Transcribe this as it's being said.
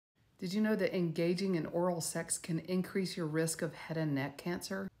Did you know that engaging in oral sex can increase your risk of head and neck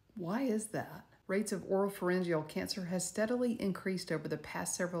cancer? Why is that? Rates of oropharyngeal cancer has steadily increased over the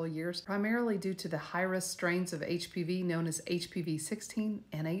past several years, primarily due to the high-risk strains of HPV known as HPV 16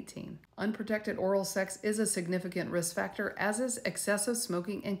 and 18. Unprotected oral sex is a significant risk factor, as is excessive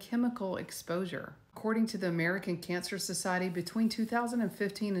smoking and chemical exposure. According to the American Cancer Society, between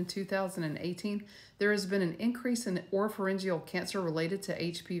 2015 and 2018, there has been an increase in oropharyngeal cancer related to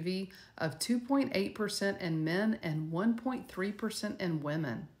HPV of 2.8% in men and 1.3% in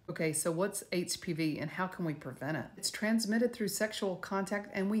women. Okay, so what's HPV and how can we prevent it? It's transmitted through sexual contact,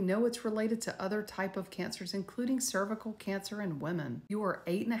 and we know it's related to other types of cancers, including cervical cancer in women. You are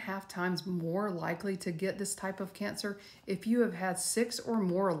 8.5 times more likely to get this type of cancer if you have had 6 or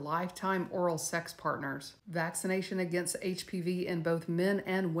more lifetime oral sex partners. Vaccination against HPV in both men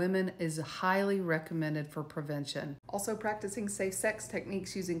and women is highly recommended for prevention. Also, practicing safe sex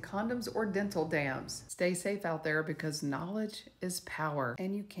techniques using condoms or dental dams. Stay safe out there because knowledge is power,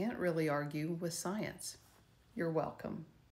 and you can't really argue with science. You're welcome.